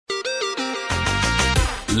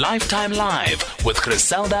Lifetime Live with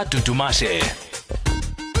Griselda Tutumashe.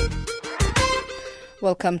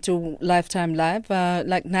 Welcome to Lifetime Live.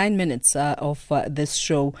 Like 9 minutes of this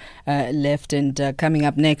show left, and coming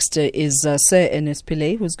up next is Sir Ernest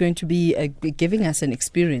Pillay, who's going to be giving us an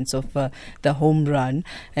experience of the home run,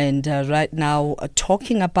 and right now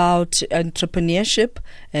talking about entrepreneurship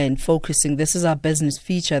and focusing. This is our business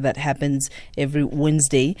feature that happens every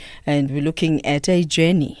Wednesday, and we're looking at a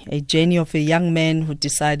journey of a young man who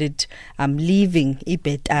decided, I'm leaving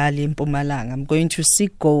iBetali in Mpumalanga. I'm going to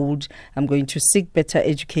seek gold. I'm going to seek better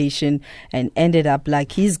education, and ended up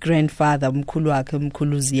like his grandfather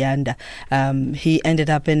Mkhulu Ziyanda. He ended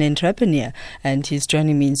up an entrepreneur, and he's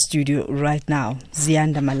joining me in studio right now.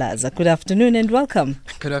 Ziyanda Malaza. Good afternoon and welcome.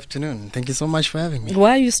 Good afternoon. Thank you so much for having me.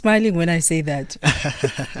 Why are you smiling when I say that?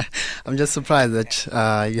 I'm just surprised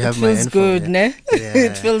that you have my info. It feels good, ne? Yeah.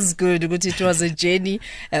 It feels good. But it was a journey,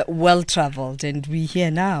 well traveled, and we're here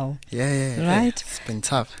now. Yeah. Right? It's been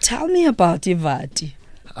tough. Tell me about VATII.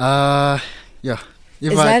 Yeah.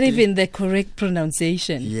 Is that even the correct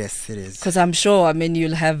pronunciation? Yes, it is. Because I'm sure,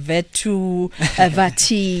 you'll have VATII,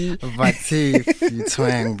 VATII. VATII, you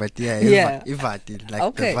twang, but VATII,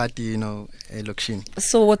 like the VATII, election.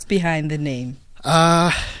 So what's behind the name?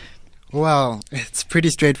 Well, it's pretty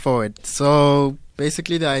straightforward. So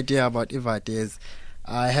basically the idea about VATII is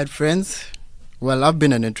I had friends. Well, I've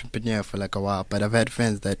been an entrepreneur for like a while, but I've had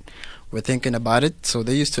friends that were thinking about it. So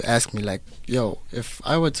they used to ask me like, yo, if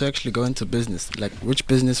I were to actually go into business, like which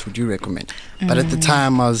business would you recommend? But at the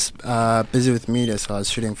time I was busy with media, so I was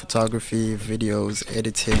shooting photography, videos,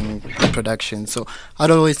 editing, production. So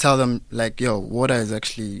I'd always tell them like, yo, water is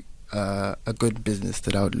actually a good business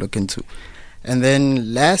that I would look into. And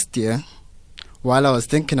then last year, while I was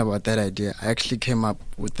thinking about that idea, I actually came up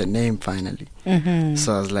with the name finally.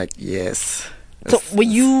 So I was like, yes. So will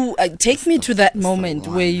you take me to that moment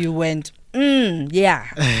where you went, yeah,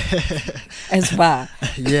 as far?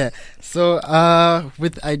 Yeah. So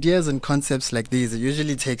with ideas and concepts like these, it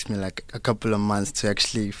usually takes me like a couple of months to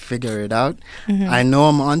actually figure it out. I know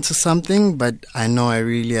I'm onto something, but I know I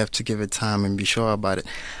really have to give it time and be sure about it.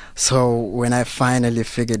 So when I finally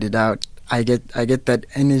figured it out, I get that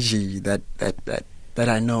energy that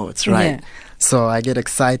I know it's right. Yeah. So I get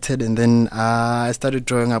excited, and then I started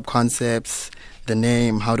drawing up concepts, the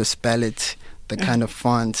name, how to spell it, the kind of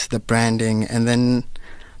font, the branding, and then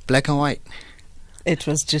black and white. It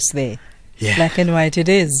was just there. Yeah. Black and white it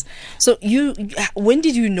is. So when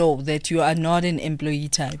did you know that you are not an employee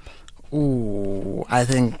type? Ooh, I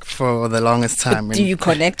think for the longest time. But do you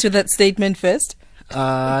connect to that statement first?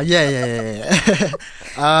 Yeah.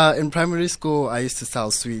 In primary school, I used to sell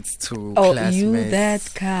sweets to classmates. Oh, you that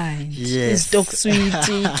kind. Yes. Dog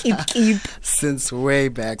sweetie, keep. Since way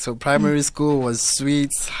back. So primary school was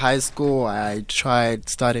sweets. High school, I tried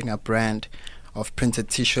starting a brand of printed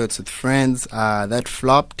t-shirts with friends. That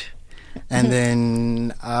flopped. And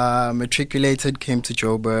then matriculated, came to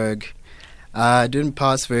Joburg. Didn't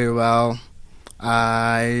pass very well.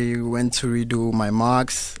 I went to redo my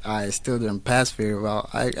marks. I still didn't pass very well.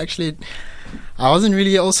 I wasn't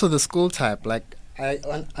really also the school type. Like I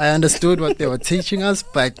understood what they were teaching us,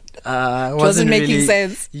 but it wasn't making really,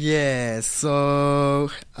 sense. Yeah. So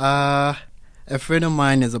a friend of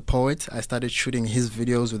mine is a poet. I started shooting his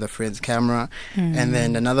videos with a friend's camera, and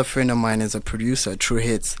then another friend of mine is a producer, True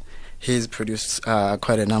Hits. He's produced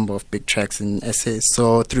quite a number of big tracks in SA.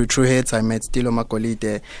 So through True Hits, I met Stilo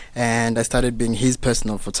Makolite, and I started being his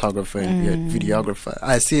personal photographer and videographer.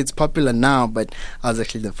 I see it's popular now, but I was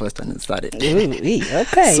actually the first one that started.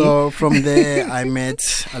 Okay. So from there, I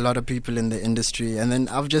met a lot of people in the industry, and then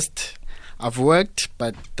I've worked,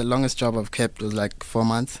 but the longest job I've kept was like 4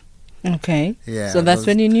 months. Okay. Yeah. So that's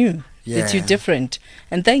when you knew. Yeah. That you're different,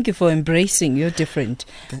 and thank you for embracing you're different,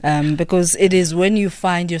 because it is when you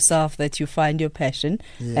find yourself that you find your passion,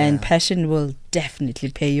 and passion will definitely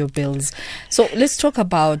pay your bills. So let's talk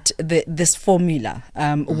about this formula.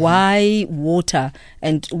 Why water,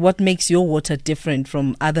 and what makes your water different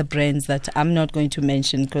from other brands that I'm not going to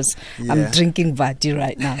mention because I'm drinking VATII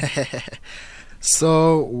right now.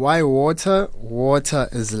 So why water? Water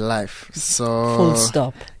is life. So full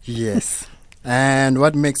stop. Yes. And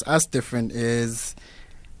what makes us different is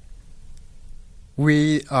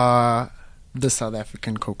we are the South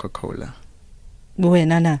African Coca-Cola.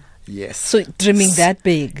 Nana. Yes. So dreaming that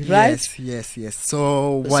big, right? Yes.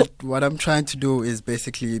 So what I'm trying to do is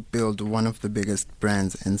basically build one of the biggest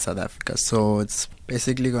brands in South Africa. So it's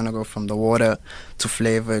basically going to go from the water to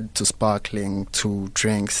flavored to sparkling to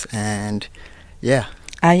drinks, and yeah.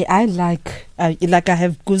 I like I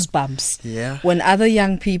have goosebumps. Yeah. When other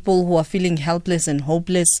young people who are feeling helpless and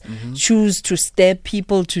hopeless choose to stab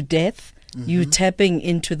people to death, you tapping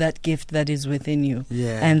into that gift that is within you.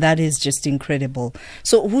 Yeah. And that is just incredible.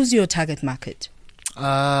 So who's your target market?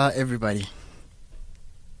 Everybody.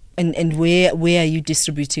 And where are you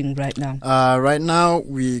distributing right now? Right now,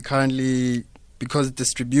 we currently, because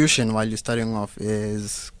distribution while you're starting off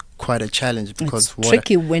is quite a challenge, because it's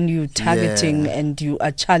tricky when you're targeting and you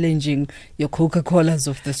are challenging your Coca-Colas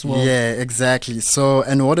of this world. Yeah, exactly. So,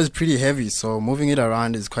 and water is pretty heavy, so moving it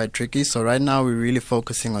around is quite tricky. So right now we're really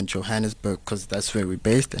focusing on Johannesburg, because that's where we're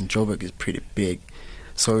based, and Joburg is pretty big.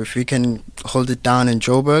 So if we can hold it down in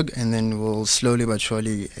Joburg, and then we'll slowly but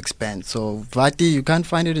surely expand. So VATII, you can't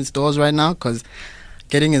find it in stores right now, because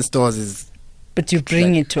getting in stores is... But you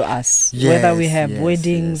bring it to us, whether we have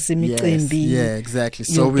weddings, imicimbi. Yeah, exactly.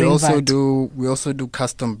 So we also do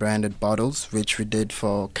custom branded bottles, which we did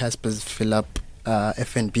for Casper's Fill Up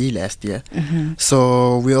F&B last year.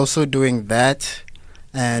 So we're also doing that,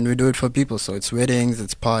 and we do it for people. So it's weddings,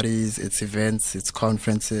 it's parties, it's events, it's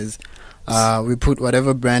conferences. We put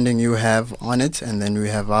whatever branding you have on it, and then we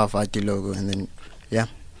have our VATII logo, and then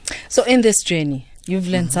So in this journey, you've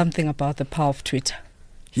learned something about the power of Twitter.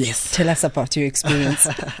 Yes. Tell us about your experience.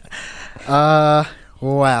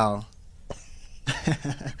 Well,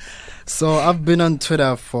 so I've been on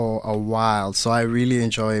Twitter for a while, so I really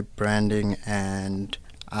enjoy branding, and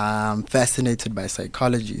I'm fascinated by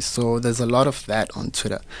psychology. So there's a lot of that on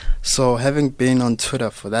Twitter. So having been on Twitter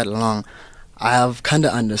for that long, I have kind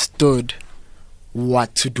of understood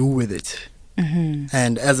what to do with it.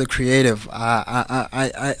 And as a creative,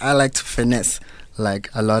 I like to finesse, like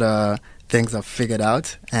a lot of things I've figured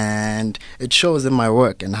out, and it shows in my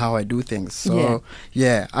work and how I do things. So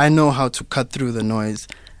I know how to cut through the noise,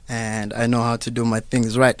 and I know how to do my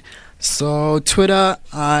things right. So Twitter,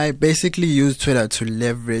 I basically use Twitter to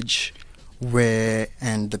leverage where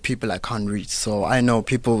and the people I can't reach. So I know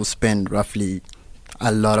people spend roughly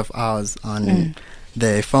a lot of hours on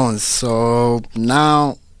their phones. So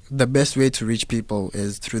now the best way to reach people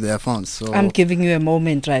is through their phones. So I'm giving you a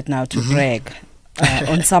moment right now to brag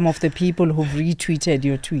on some of the people who've retweeted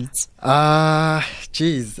your tweets.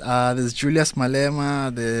 There's Julius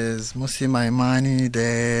Malema, there's Musi Maimani,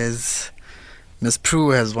 there's Miss Prue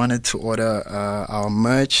has wanted to order our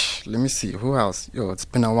merch. Let me see, who else? It's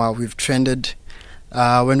been a while. We've trended.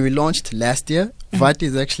 When we launched last year, VATII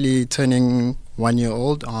is actually turning 1 year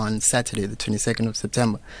old on Saturday, the 22nd of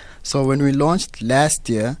September. So when we launched last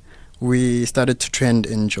year, we started to trend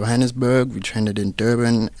in Johannesburg, we trended in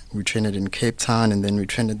Durban, we trended in Cape Town, and then we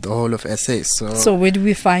trended the whole of SA. So where do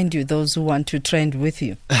we find you, those who want to trend with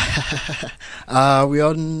you? We're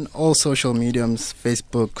on all social mediums,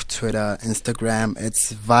 Facebook, Twitter, Instagram.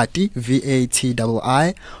 It's VATII,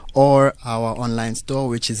 VATII, or our online store,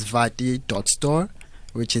 which is vatii.store,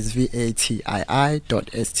 which is vatii.store.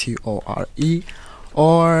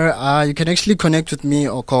 Or you can actually connect with me,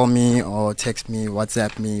 or call me, or text me,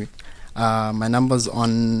 WhatsApp me. My number's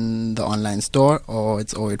on the online store, or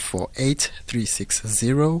it's 0848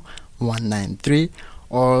 360 193.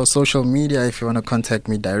 Or social media, if you want to contact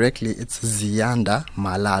me directly, it's Ziyanda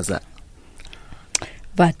Malaza.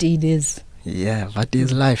 VATII it is. Yeah, VATII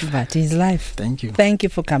is life. VATII is life. Thank you. Thank you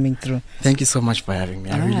for coming through. Thank you so much for having me.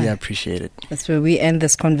 I really appreciate it. That's where we end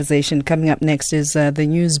this conversation. Coming up next is the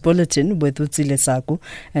news bulletin with Utsile Saku.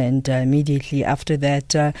 And immediately after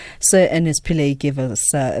that, Sir Ernest Pillay gave us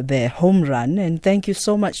their home run. And thank you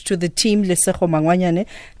so much to the team, Lesego Mangwanyane,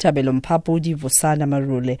 Tabelo Mpapodi, Vosana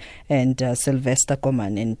Marule, and Sylvester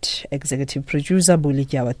Koman, and executive producer Buli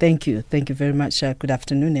Kiawa. Thank you. Thank you very much. Good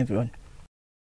afternoon, everyone.